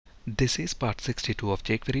This is part 62 of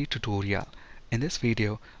jQuery tutorial. In this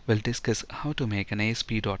video, we'll discuss how to make an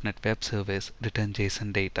ASP.NET Web Service return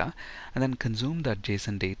JSON data and then consume that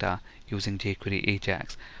JSON data using jQuery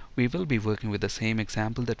AJAX. We will be working with the same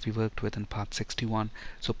example that we worked with in part 61,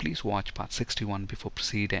 so please watch part 61 before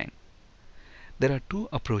proceeding. There are two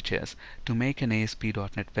approaches to make an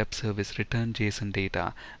ASP.NET Web Service return JSON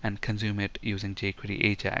data and consume it using jQuery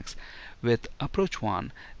AJAX. With approach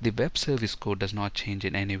 1, the web service code does not change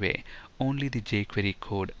in any way, only the jQuery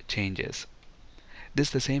code changes. This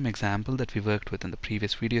is the same example that we worked with in the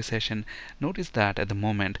previous video session. Notice that at the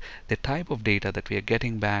moment, the type of data that we are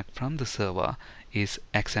getting back from the server is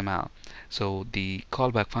XML. So the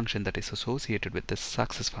callback function that is associated with this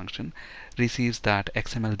success function receives that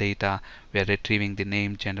XML data. We are retrieving the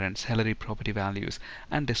name, gender, and salary property values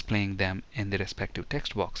and displaying them in the respective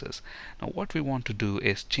text boxes. Now what we want to do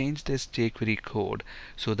is change this jQuery code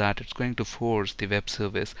so that it's going to force the web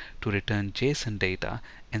service to return JSON data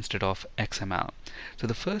instead of XML. So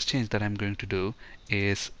the first change that I'm going to do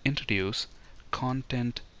is introduce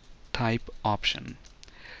contentType option.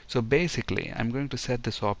 So basically I'm going to set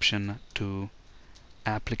this option to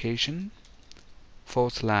application/JSON,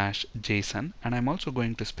 and I'm also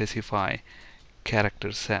going to specify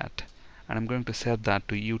character set, and I'm going to set that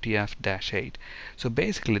to UTF-8. So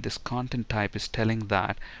basically this content type is telling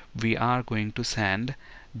that we are going to send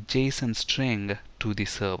JSON string to the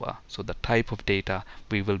server. So the type of data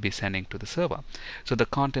we will be sending to the server. So the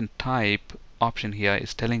content type option here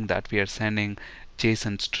is telling that we are sending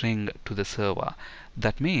JSON string to the server.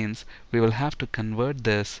 That means we will have to convert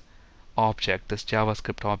this object, this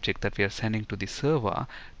JavaScript object that we are sending to the server,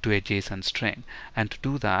 to a JSON string. And to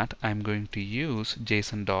do that, I'm going to use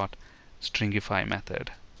JSON.stringify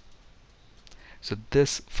method. So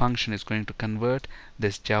this function is going to convert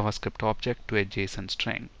this JavaScript object to a JSON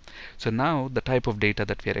string. So now the type of data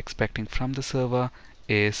that we are expecting from the server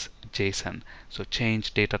is JSON. So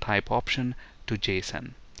change data type option to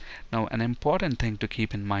JSON. Now an important thing to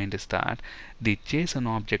keep in mind is that the JSON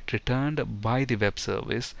object returned by the web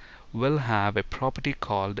service will have a property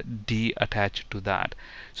called D attached to that.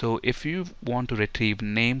 So if you want to retrieve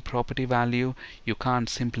name property value, you can't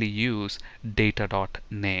simply use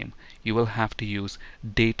data.name. You will have to use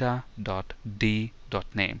data.d.name,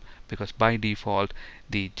 because by default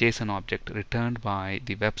the JSON object returned by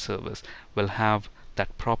the web service will have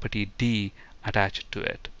that property D attached to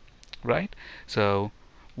it, right? So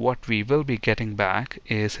what we will be getting back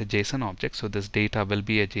is a JSON object. So this data will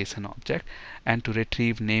be a JSON object, and to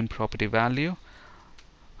retrieve name property value,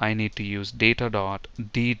 I need to use data.d.name.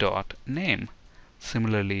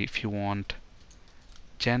 Similarly, if you want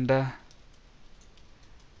gender,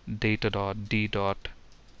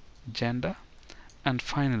 data.d.gender, and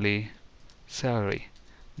finally salary,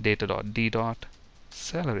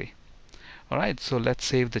 data.d.salary. Alright, so let's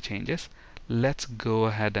save the changes. Let's go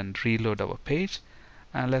ahead and reload our page,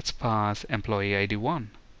 and let's pass employee ID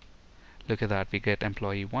 1. Look at that, we get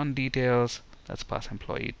employee 1 details. Let's pass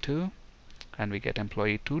employee 2, and we get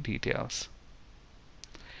employee 2 details.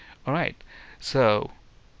 Alright, so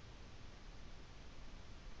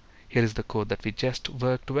here is the code that we just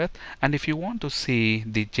worked with. And if you want to see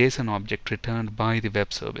the JSON object returned by the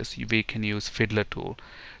web service, we can use Fiddler tool.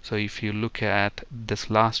 So if you look at this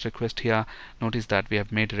last request here, notice that we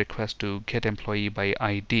have made a request to get employee by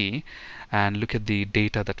ID, and look at the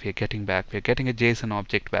data that we are getting back. We are getting a JSON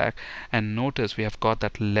object back, and notice we have got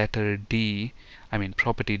that letter D,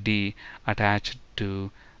 property D attached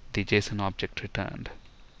to the JSON object returned.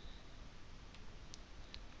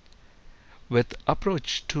 With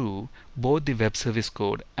approach 2, both the web service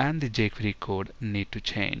code and the jQuery code need to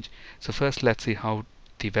change. So first let's see how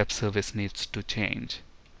the web service needs to change.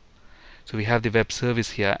 So we have the web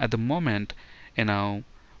service here. At the moment,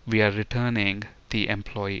 we are returning the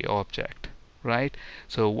employee object, right?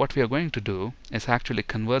 So what we are going to do is actually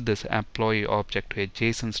convert this employee object to a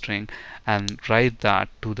JSON string and write that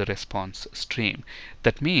to the response stream.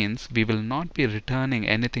 That means we will not be returning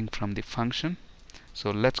anything from the function. So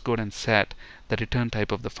let's go ahead and set the return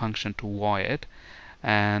type of the function to void,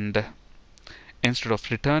 and instead of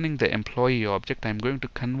returning the employee object, I'm going to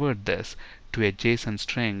convert this to a JSON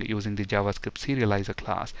string using the JavaScript serializer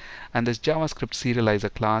class. And this JavaScript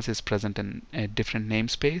serializer class is present in a different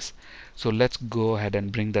namespace. So let's go ahead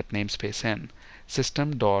and bring that namespace in.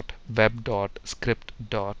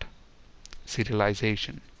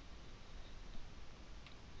 System.web.script.serialization.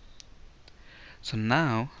 So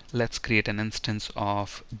now let's create an instance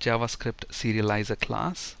of JavaScript serializer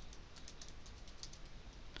class,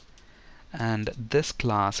 and this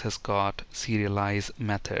class has got serialize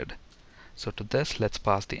method. So to this, let's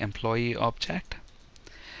pass the employee object.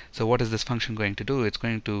 So what is this function going to do? It's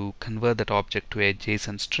going to convert that object to a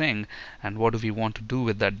JSON string. And what do we want to do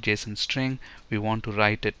with that JSON string? We want to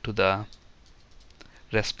write it to the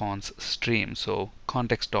response stream. So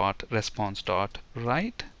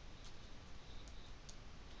context.response.write.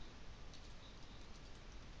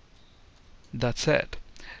 That's it.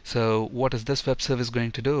 So what is this web service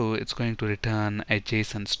going to do? It's going to return a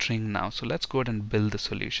JSON string now. So let's go ahead and build the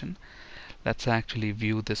solution. Let's actually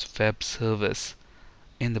view this web service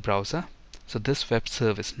in the browser. So this web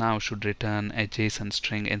service now should return a JSON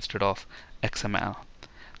string instead of XML.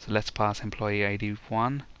 So let's pass employee ID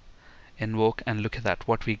 1, invoke, and look at that.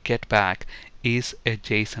 What we get back is a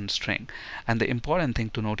JSON string. And the important thing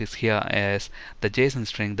to notice here is the JSON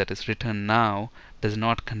string that is returned now does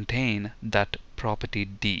not contain that property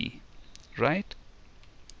D, right?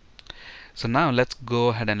 So now let's go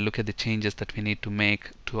ahead and look at the changes that we need to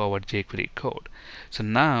make to our jQuery code. So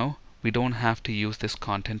now we don't have to use this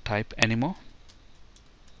content type anymore.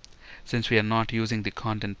 Since we are not using the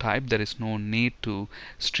content type, there is no need to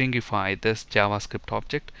stringify this JavaScript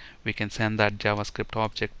object. We can send that JavaScript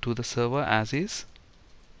object to the server as is.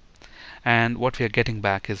 And what we are getting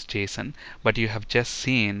back is JSON, but you have just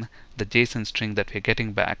seen the JSON string that we are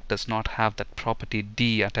getting back does not have that property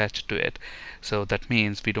D attached to it. So that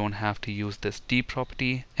means we don't have to use this D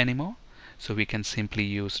property anymore. So we can simply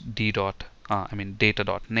use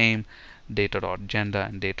data.name, data.gender,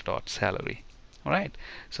 and data.salary. Alright,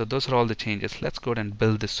 so those are all the changes. Let's go ahead and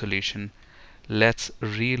build this solution. Let's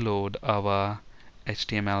reload our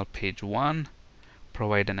HTML page 1,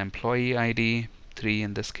 provide an employee ID 3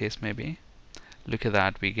 in this case maybe. Look at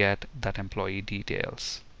that, we get that employee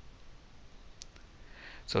details.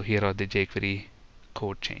 So here are the jQuery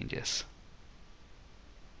code changes.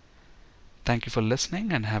 Thank you for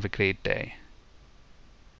listening and have a great day.